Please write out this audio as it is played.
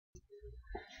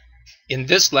In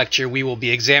this lecture, we will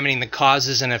be examining the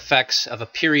causes and effects of a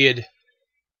period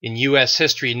in U.S.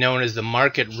 history known as the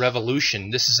Market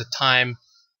Revolution. This is a time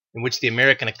in which the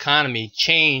American economy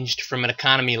changed from an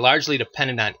economy largely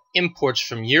dependent on imports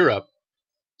from Europe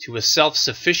to a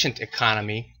self-sufficient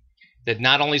economy that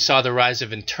not only saw the rise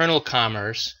of internal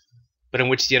commerce, but in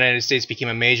which the United States became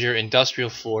a major industrial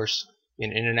force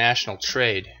in international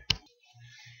trade.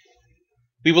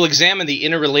 We will examine the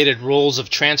interrelated roles of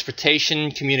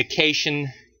transportation,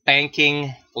 communication,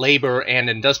 banking, labor, and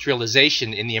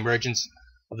industrialization in the emergence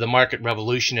of the market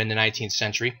revolution in the 19th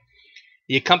century.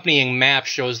 The accompanying map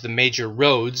shows the major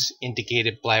roads,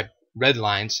 indicated by red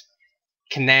lines,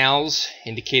 canals,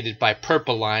 indicated by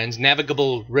purple lines,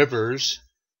 navigable rivers,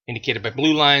 indicated by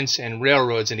blue lines, and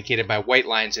railroads, indicated by white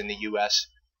lines in the U.S.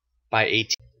 by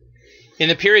 18. In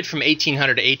the period from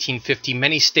 1800 to 1850,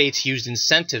 many states used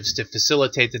incentives to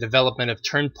facilitate the development of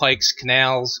turnpikes,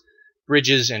 canals,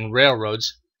 bridges, and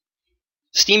railroads.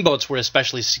 Steamboats were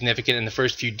especially significant in the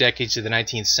first few decades of the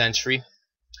 19th century.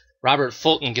 Robert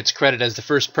Fulton gets credit as the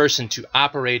first person to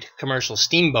operate commercial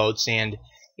steamboats, and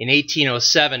in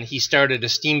 1807 he started a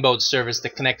steamboat service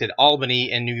that connected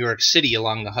Albany and New York City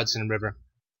along the Hudson River.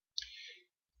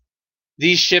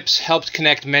 These ships helped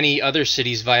connect many other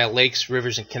cities via lakes,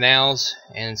 rivers, and canals,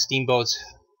 and steamboats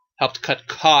helped cut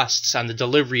costs on the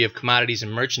delivery of commodities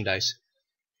and merchandise.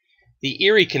 The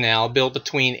Erie Canal, built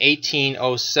between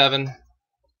 1807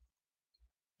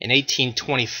 and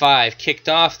 1825, kicked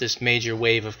off this major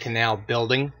wave of canal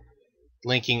building,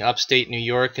 linking upstate New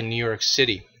York and New York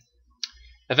City.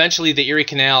 Eventually, the Erie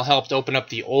Canal helped open up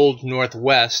the Old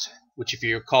Northwest, which, if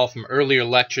you recall from earlier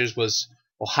lectures, was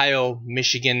Ohio,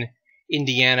 Michigan,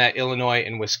 Indiana, Illinois,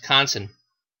 and Wisconsin.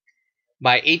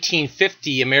 By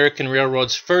 1850, American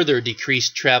railroads further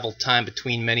decreased travel time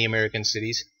between many American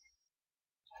cities.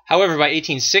 However, by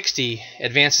 1860,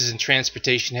 advances in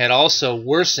transportation had also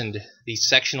worsened the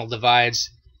sectional divides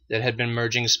that had been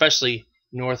merging, especially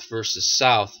north versus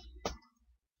south.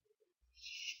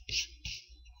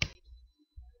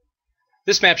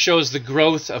 This map shows the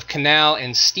growth of canal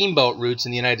and steamboat routes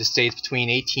in the United States between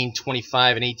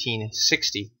 1825 and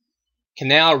 1860.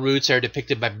 Canal routes are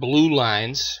depicted by blue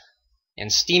lines,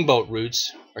 and steamboat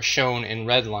routes are shown in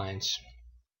red lines.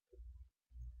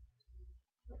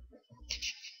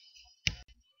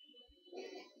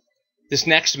 This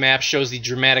next map shows the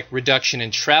dramatic reduction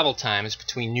in travel times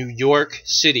between New York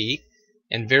City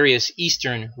and various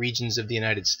eastern regions of the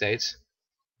United States.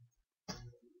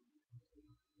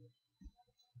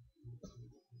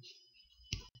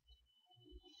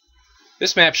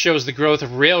 This map shows the growth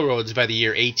of railroads by the year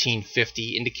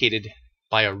 1850, indicated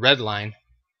by a red line,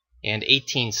 and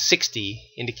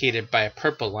 1860, indicated by a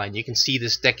purple line. You can see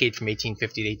this decade from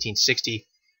 1850 to 1860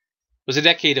 was a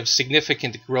decade of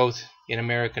significant growth in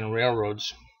American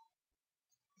railroads.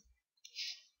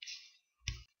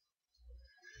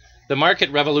 The market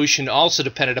revolution also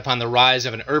depended upon the rise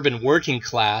of an urban working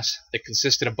class that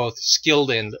consisted of both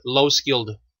skilled and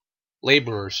low-skilled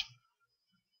laborers.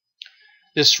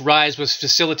 This rise was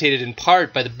facilitated in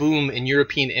part by the boom in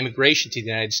European immigration to the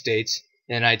United States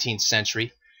in the 19th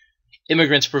century.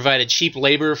 Immigrants provided cheap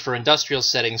labor for industrial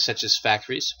settings such as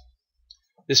factories.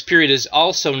 This period is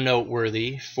also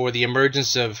noteworthy for the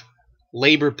emergence of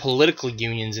labor political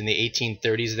unions in the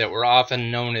 1830s that were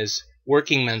often known as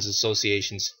working men's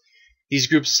associations. These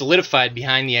groups solidified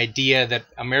behind the idea that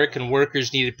American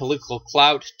workers needed political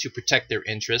clout to protect their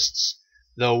interests,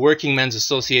 though working men's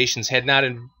associations had not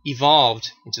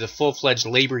evolved into the full-fledged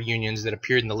labor unions that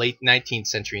appeared in the late 19th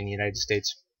century in the United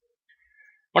States.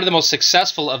 One of the most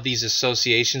successful of these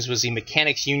associations was the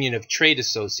Mechanics' Union of Trade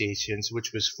Associations,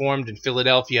 which was formed in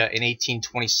Philadelphia in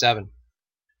 1827.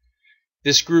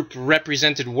 This group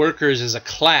represented workers as a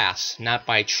class, not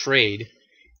by trade,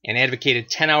 and advocated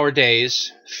 10-hour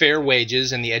days, fair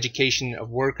wages, and the education of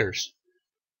workers.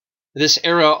 This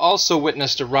era also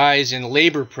witnessed a rise in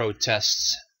labor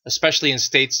protests, especially in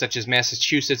states such as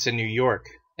Massachusetts and New York.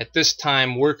 At this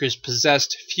time, workers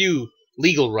possessed few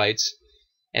legal rights,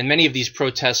 and many of these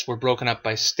protests were broken up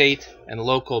by state and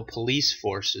local police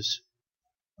forces.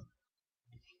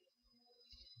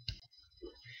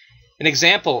 An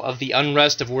example of the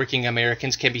unrest of working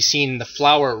Americans can be seen in the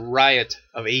Flour Riot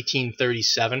of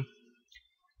 1837.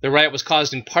 The riot was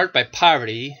caused in part by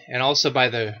poverty and also by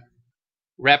the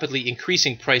rapidly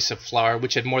increasing price of flour,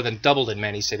 which had more than doubled in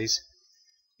many cities.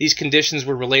 These conditions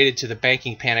were related to the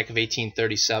banking panic of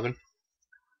 1837.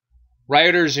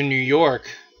 Rioters in New York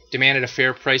demanded a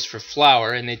fair price for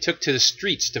flour, and they took to the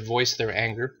streets to voice their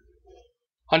anger.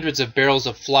 Hundreds of barrels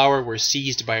of flour were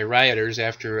seized by rioters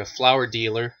after a flour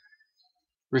dealer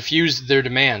refused their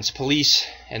demands. Police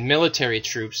and military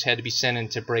troops had to be sent in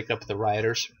to break up the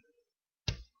rioters.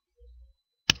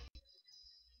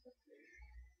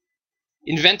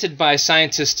 Invented by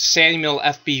scientist Samuel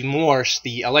F.B. Morse,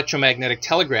 the electromagnetic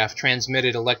telegraph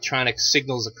transmitted electronic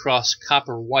signals across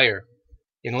copper wire.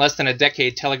 In less than a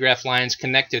decade, telegraph lines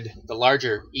connected the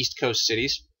larger East Coast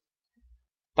cities.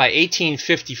 By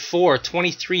 1854,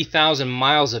 23,000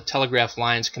 miles of telegraph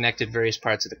lines connected various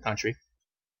parts of the country.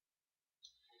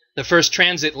 The first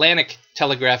transatlantic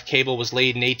telegraph cable was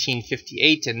laid in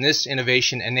 1858, and this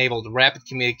innovation enabled rapid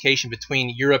communication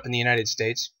between Europe and the United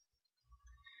States.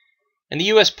 And the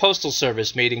U.S. Postal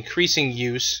Service made increasing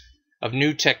use of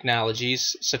new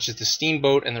technologies, such as the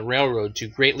steamboat and the railroad, to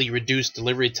greatly reduce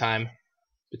delivery time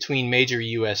between major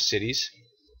U.S. cities.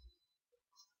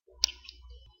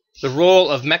 The role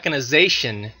of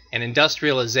mechanization and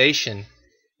industrialization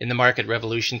in the market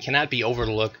revolution cannot be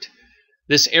overlooked.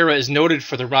 This era is noted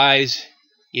for the rise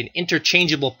in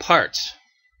interchangeable parts,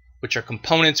 which are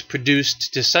components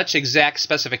produced to such exact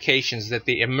specifications that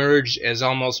they emerge as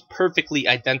almost perfectly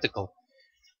identical.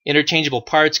 Interchangeable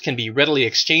parts can be readily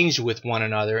exchanged with one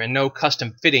another, and no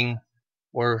custom fitting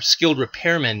or skilled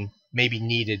repairman may be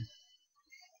needed.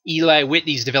 Eli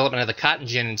Whitney's development of the cotton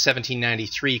gin in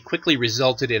 1793 quickly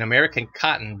resulted in American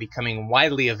cotton becoming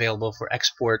widely available for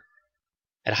export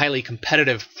at highly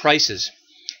competitive prices.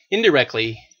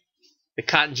 Indirectly, the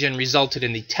cotton gin resulted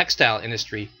in the textile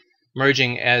industry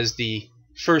emerging as the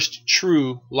first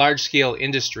true large-scale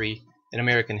industry in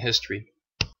American history.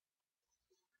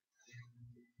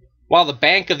 While the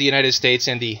Bank of the United States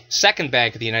and the Second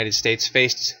Bank of the United States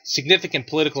faced significant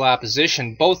political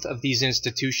opposition, both of these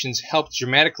institutions helped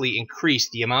dramatically increase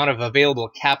the amount of available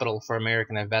capital for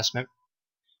American investment.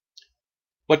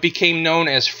 What became known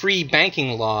as free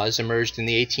banking laws emerged in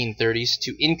the 1830s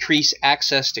to increase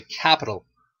access to capital,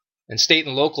 and state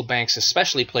and local banks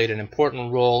especially played an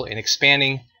important role in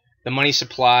expanding the money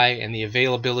supply and the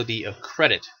availability of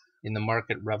credit in the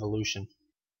market revolution.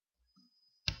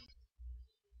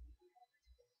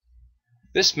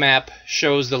 This map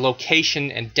shows the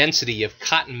location and density of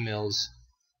cotton mills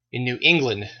in New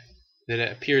England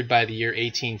that appeared by the year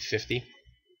 1850.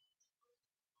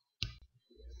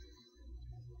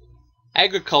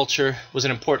 Agriculture was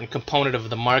an important component of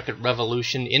the market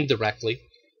revolution indirectly.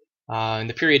 In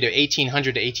the period of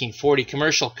 1800 to 1840,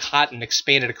 commercial cotton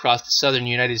expanded across the southern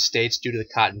United States due to the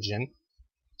cotton gin,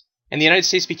 and the United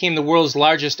States became the world's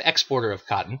largest exporter of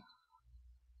cotton.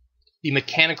 The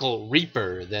mechanical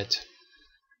reaper that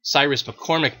Cyrus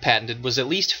McCormick patented was at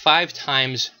least 5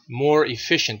 times more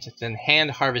efficient than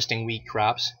hand harvesting wheat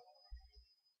crops.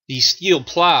 The steel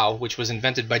plow, which was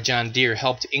invented by John Deere,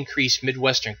 helped increase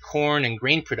Midwestern corn and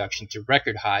grain production to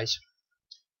record highs.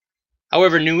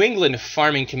 However, New England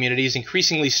farming communities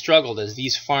increasingly struggled as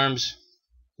these farms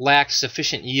lacked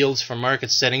sufficient yields for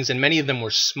market settings, and many of them were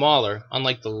smaller,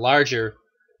 unlike the larger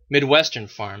Midwestern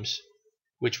farms,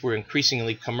 which were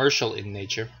increasingly commercial in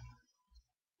nature.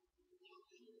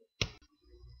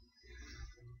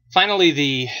 Finally,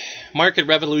 the market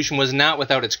revolution was not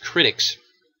without its critics.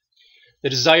 The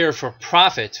desire for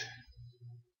profit,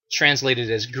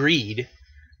 translated as greed,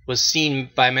 was seen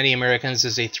by many Americans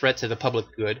as a threat to the public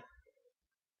good.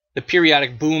 The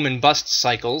periodic boom and bust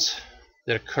cycles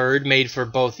that occurred made for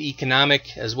both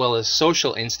economic as well as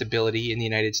social instability in the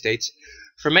United States.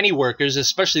 For many workers,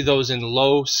 especially those in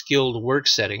low-skilled work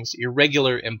settings,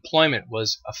 irregular employment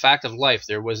was a fact of life.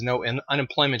 There was no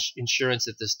unemployment insurance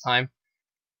at this time,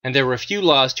 and there were few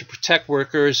laws to protect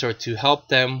workers or to help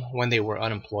them when they were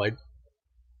unemployed.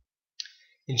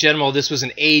 In general, this was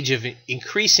an age of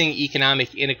increasing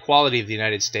economic inequality of the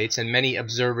United States, and many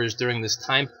observers during this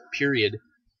time period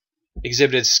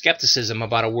exhibited skepticism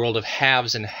about a world of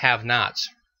haves and have-nots.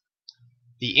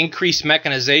 The increased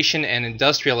mechanization and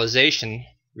industrialization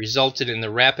resulted in the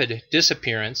rapid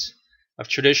disappearance of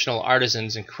traditional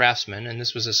artisans and craftsmen, and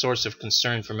this was a source of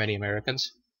concern for many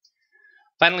Americans.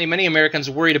 Finally, many Americans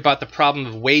worried about the problem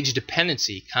of wage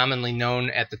dependency, commonly known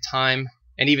at the time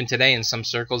and even today in some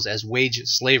circles as wage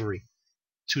slavery.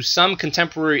 To some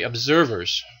contemporary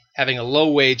observers, having a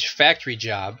low-wage factory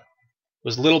job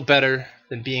was little better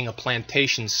than being a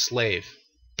plantation slave.